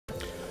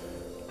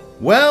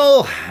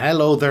Well,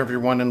 hello there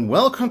everyone and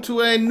welcome to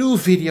a new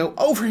video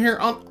over here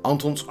on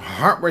Anton's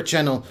hardware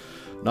channel.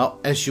 Now,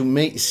 as you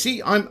may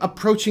see, I'm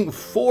approaching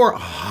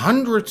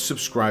 400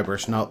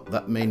 subscribers. Now,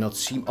 that may not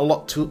seem a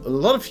lot to a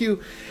lot of you,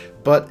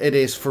 but it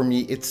is for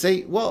me. It's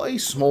a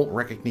small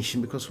recognition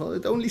because, well,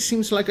 it only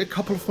seems like a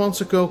couple of months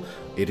ago.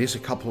 It is a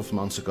couple of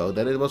months ago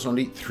that it was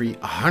only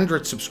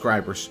 300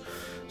 subscribers.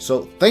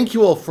 So thank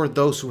you all for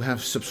those who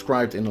have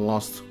subscribed in the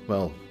last,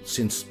 well,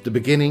 since the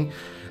beginning.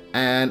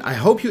 And I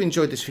hope you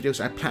enjoyed this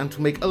videos. I plan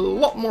to make a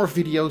lot more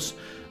videos.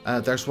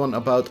 There's one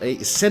about a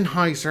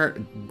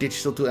Sennheiser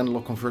digital to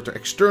analog converter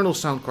external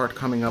sound card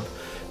coming up.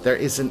 There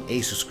is an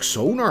Asus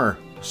Sonar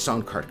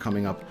sound card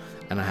coming up.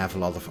 And I have a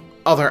lot of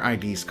other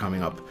ideas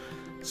coming up.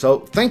 So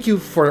thank you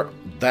for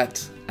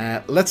that.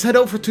 Let's head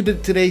over to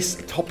today's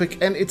topic.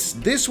 And it's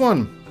this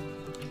one.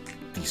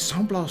 The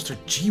Sound Blaster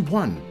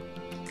G1.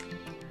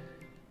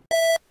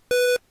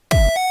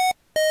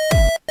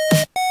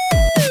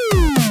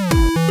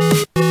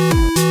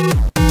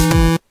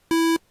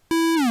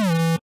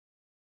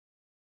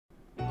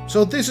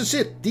 So this is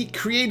it, the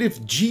Creative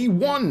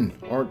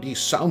G1, or the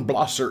Sound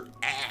Blaster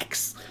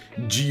X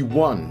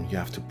G1. You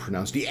have to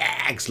pronounce the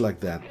X like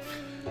that.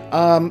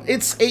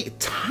 It's a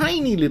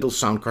tiny little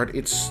sound card.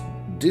 It's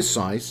this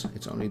size.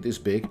 It's only this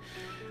big.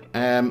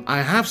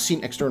 I have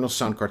seen external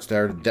sound cards that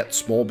are that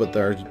small, but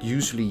they're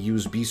usually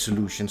USB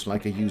solutions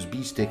like a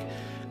USB stick.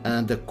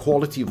 And the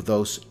quality of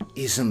those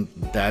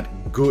isn't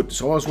that good.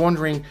 So I was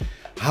wondering,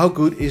 how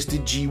good is the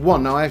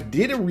G1? Now, I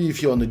did a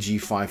review on the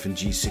G5 and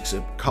G6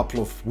 a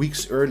couple of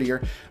weeks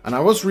earlier, and I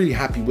was really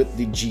happy with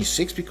the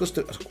G6 because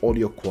the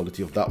audio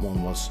quality of that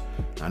one was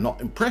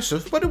not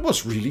impressive, but it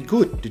was really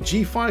good. The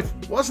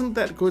G5 wasn't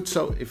that good,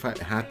 so if I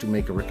had to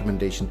make a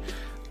recommendation,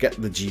 get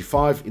the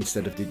G5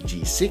 instead of the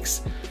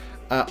G6.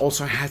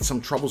 Also, I had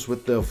some troubles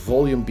with the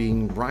volume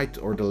being right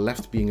or the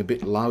left being a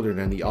bit louder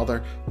than the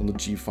other on the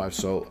G5,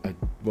 so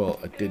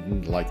I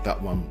didn't like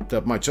that one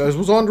that much. So I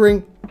was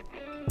wondering,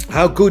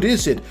 how good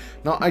is it?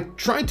 Now, I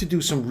tried to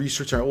do some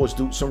research. I always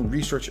do some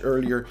research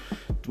earlier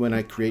when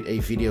I create a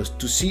video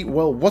to see,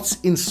 well, what's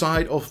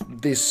inside of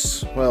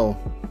this,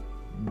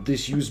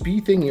 this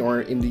USB thingy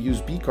or in the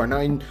USB card. Now,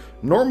 in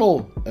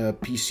normal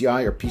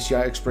PCI or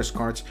PCI Express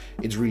cards,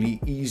 it's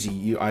really easy.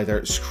 You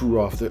either screw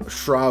off the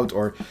shroud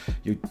or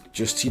you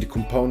just see the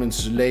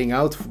components laying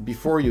out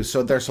before you.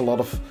 So there's a lot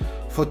of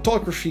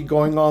photography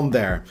going on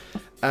there.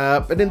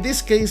 But in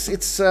this case,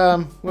 it's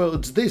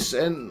it's this,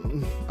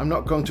 and I'm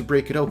not going to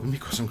break it open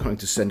because I'm going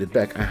to send it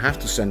back. I have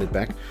to send it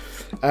back.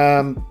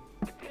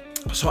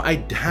 So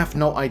I have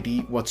no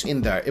idea what's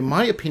in there. In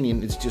my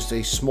opinion, it's just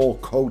a small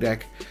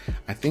codec.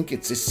 I think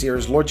it's a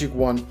Cirrus Logic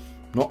one,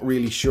 not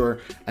really sure.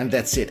 And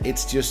that's it.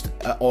 It's just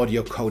an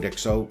audio codec.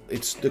 So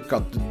it's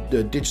got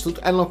the digital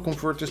to analog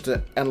converters,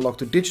 the analog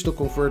to digital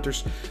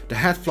converters, the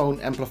headphone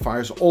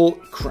amplifiers, all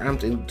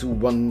crammed into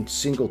one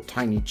single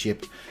tiny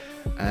chip.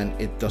 And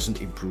it doesn't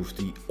improve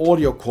the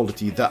audio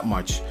quality that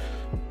much.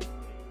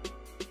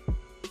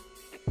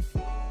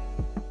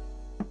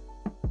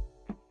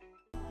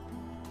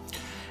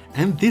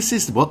 And this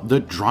is what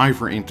the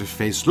driver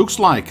interface looks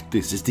like.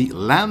 This is the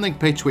landing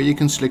page where you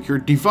can select your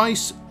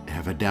device,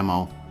 have a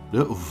demo,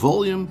 the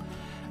volume.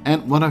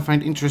 And what I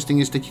find interesting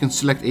is that you can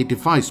select a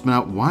device.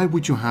 Now, why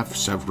would you have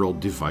several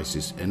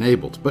devices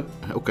enabled? But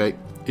okay,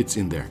 it's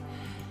in there.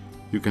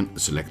 You can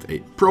select a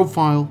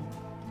profile,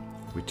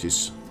 which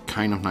is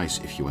kind of nice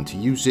if you want to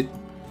use it.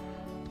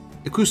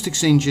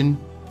 Acoustics engine,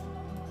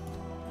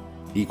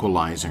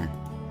 equalizer,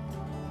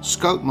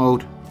 scout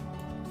mode,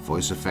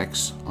 voice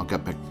effects. I'll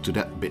get back to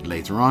that a bit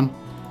later on.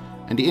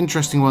 And the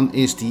interesting one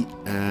is the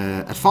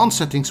advanced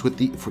settings for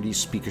these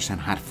speakers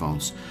and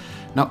headphones.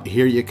 Now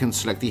here you can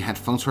select the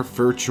headphones for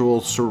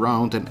virtual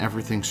surround and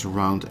everything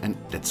surround, and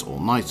that's all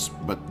nice.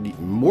 But the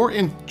more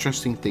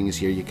interesting thing is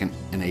here you can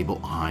enable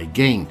high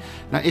gain.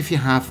 Now if you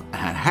have a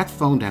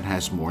headphone that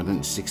has more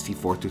than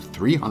 64 to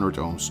 300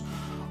 ohms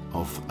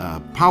of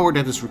power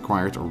that is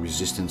required, or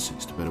resistance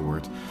is the better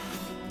word,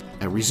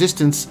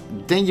 resistance,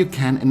 then you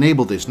can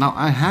enable this. Now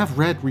I have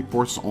read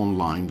reports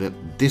online that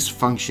this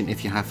function,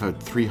 if you have a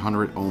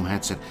 300 ohm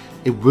headset,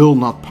 it will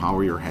not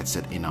power your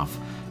headset enough.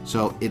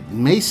 So it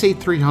may say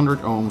 300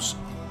 ohms,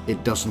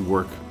 it doesn't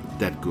work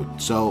that good.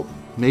 So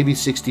maybe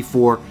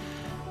 64.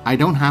 I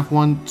don't have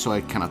one, so I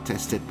cannot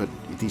test it, but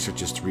these are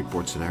just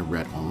reports that I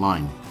read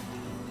online.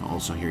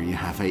 Also here you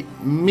have a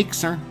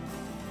mixer,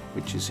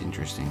 which is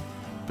interesting.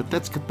 But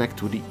let's get back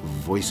to the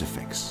voice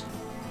effects.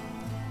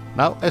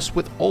 Now, as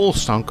with all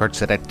sound cards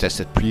that I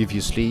tested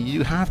previously,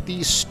 you have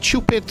these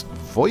stupid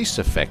voice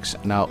effects.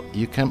 Now,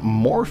 you can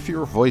morph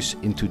your voice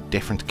into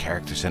different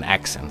characters and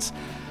accents.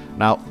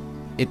 Now,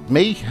 it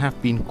may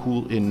have been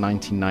cool in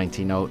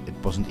 1990, no, it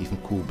wasn't even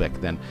cool back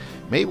then.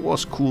 Maybe it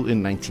was cool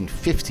in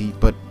 1950,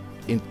 but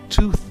in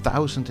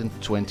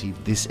 2020,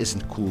 this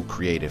isn't cool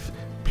creative.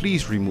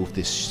 Please remove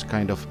this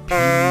kind of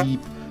beep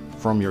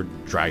from your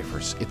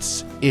drivers.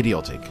 It's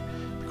idiotic.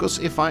 Because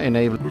if I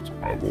enable it,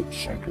 I will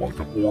sound like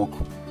an orc.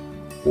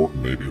 Or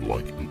maybe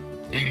like an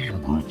alien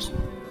brute.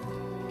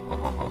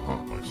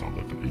 I sound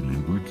like an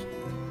alien brute.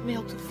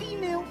 male to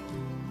female.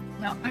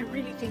 Now, I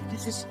really think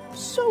this is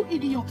so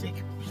idiotic.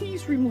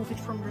 Please remove it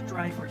from your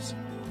drivers.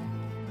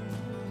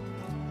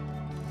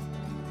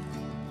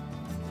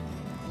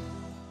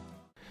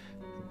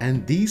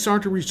 And these are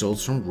the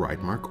results from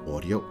Rightmark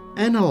Audio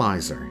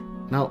Analyzer.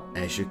 Now,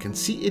 as you can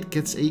see, it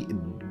gets a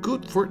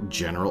good for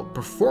general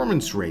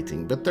performance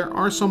rating, but there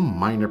are some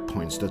minor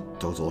points. The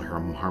total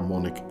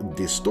harmonic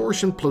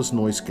distortion plus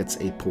noise gets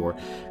a poor,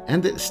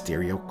 and the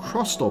stereo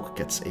crosstalk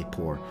gets a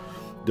poor.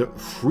 The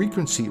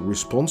frequency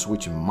response,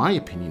 which in my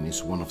opinion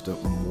is one of the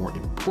more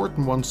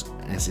important ones,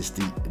 as is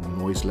the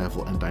noise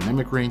level and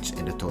dynamic range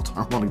and the total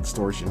harmonic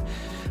distortion.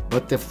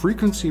 But the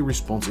frequency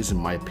response is in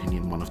my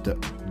opinion one of the,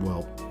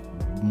 well,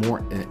 more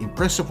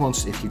impressive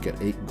ones if you get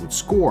a good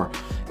score.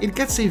 It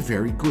gets a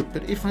very good,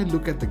 but if I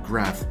look at the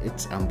graph,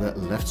 it's on the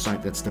left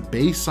side, that's the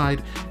bass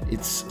side,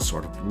 it's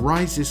sort of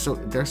rises, so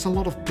there's a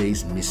lot of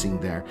bass missing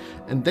there.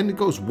 And then it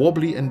goes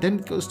wobbly, and then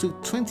it goes to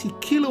 20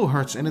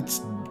 kilohertz, and it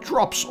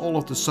drops all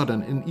of a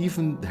sudden, and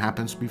even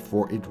happens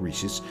before it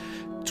reaches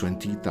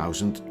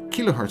 20,000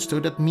 kilohertz. So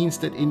that means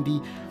that in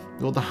the,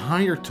 well, the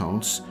higher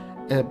tones,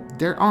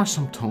 there are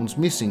some tones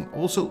missing.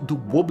 Also, the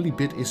wobbly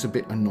bit is a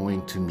bit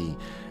annoying to me.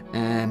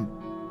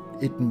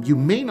 You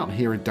may not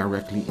hear it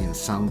directly in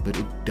sound, but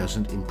it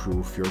doesn't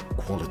improve your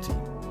quality.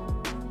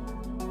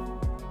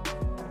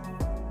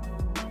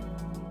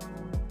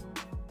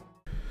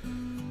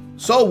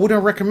 So, would I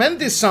recommend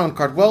this sound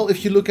card? Well,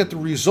 if you look at the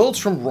results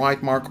from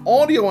Rightmark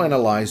Audio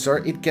Analyzer,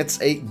 it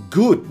gets a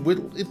good. Well,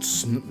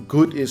 it's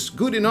good is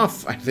good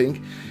enough, I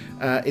think.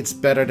 It's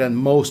better than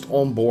most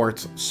onboard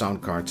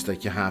sound cards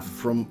that you have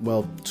from,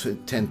 well,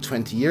 10,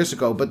 20 years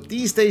ago. But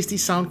these days, the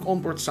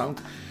onboard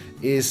sound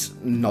is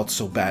not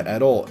so bad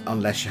at all,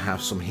 unless you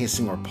have some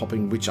hissing or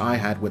popping, which I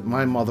had with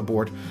my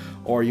motherboard,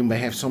 or you may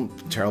have some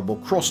terrible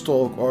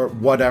crosstalk or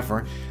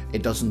whatever.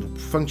 It doesn't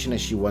function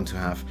as you want to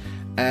have.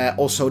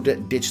 Also, the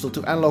digital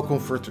to analog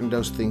converter and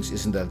those things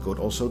isn't that good.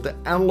 Also, the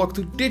analog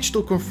to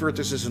digital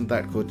converters isn't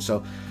that good.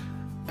 So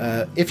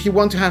if you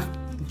want to have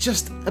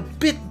just a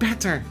bit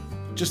better,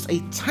 just a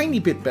tiny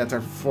bit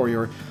better for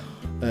your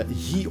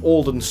ye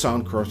olden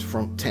sound card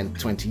from 10,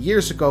 20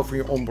 years ago for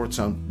your onboard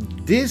sound,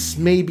 this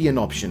may be an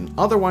option.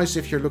 Otherwise,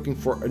 if you're looking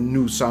for a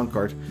new sound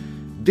card,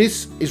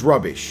 this is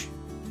rubbish.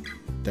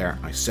 There,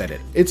 I said it.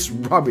 It's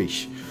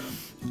rubbish.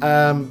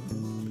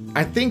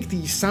 I think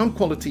the sound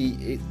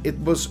quality, it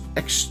was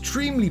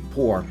extremely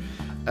poor.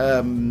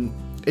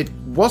 It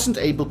wasn't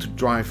able to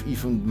drive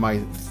even my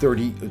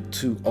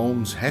 32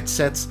 ohms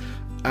headsets,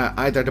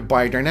 either the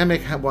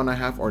biodynamic one I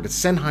have or the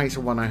Sennheiser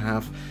one I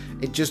have.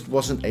 It just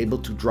wasn't able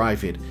to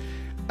drive it.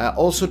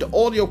 Also, the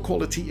audio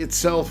quality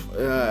itself,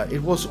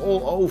 it was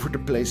all over the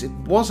place. It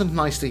wasn't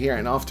nice to hear,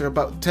 and after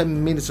about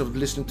 10 minutes of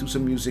listening to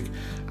some music,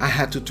 I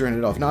had to turn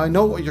it off. Now, I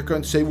know what you're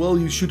going to say, well,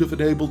 you should have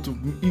been able to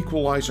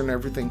equalizer and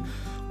everything.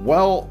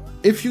 Well,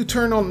 if you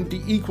turn on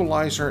the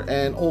equalizer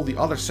and all the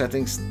other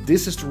settings,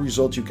 this is the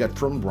result you get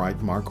from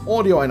Rightmark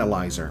Audio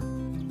Analyzer.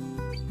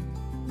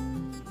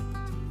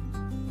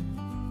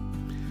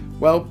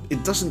 Well,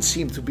 it doesn't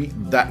seem to be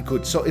that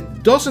good, so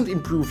it doesn't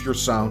improve your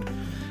sound.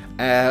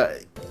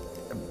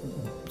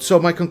 So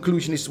my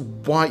conclusion is,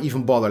 why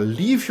even bother?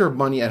 Leave your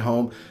money at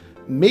home.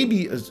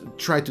 Maybe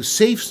try to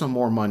save some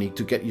more money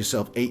to get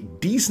yourself a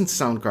decent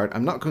sound card.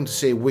 I'm not going to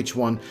say which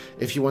one.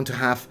 If you want to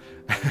have,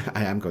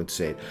 I am going to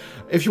say it.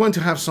 If you want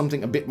to have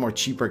something a bit more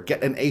cheaper,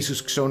 get an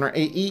Asus Xonar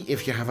AE.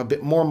 If you have a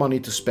bit more money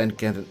to spend,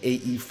 get an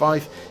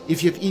AE5.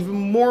 If you have even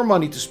more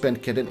money to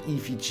spend, get an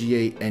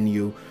EVGA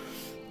NU.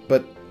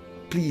 But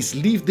please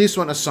leave this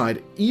one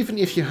aside. Even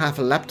if you have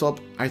a laptop,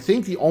 I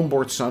think the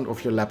onboard sound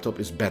of your laptop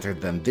is better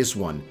than this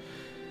one.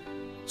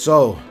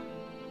 So,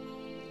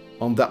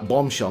 on that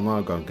bombshell, now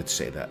I'm going to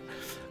say that.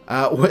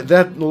 With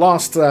that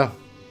last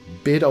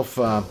bit of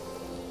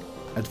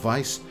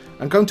advice,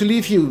 I'm going to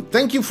leave you.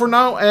 Thank you for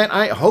now, and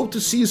I hope to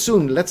see you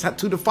soon. Let's head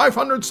to the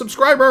 500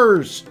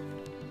 subscribers!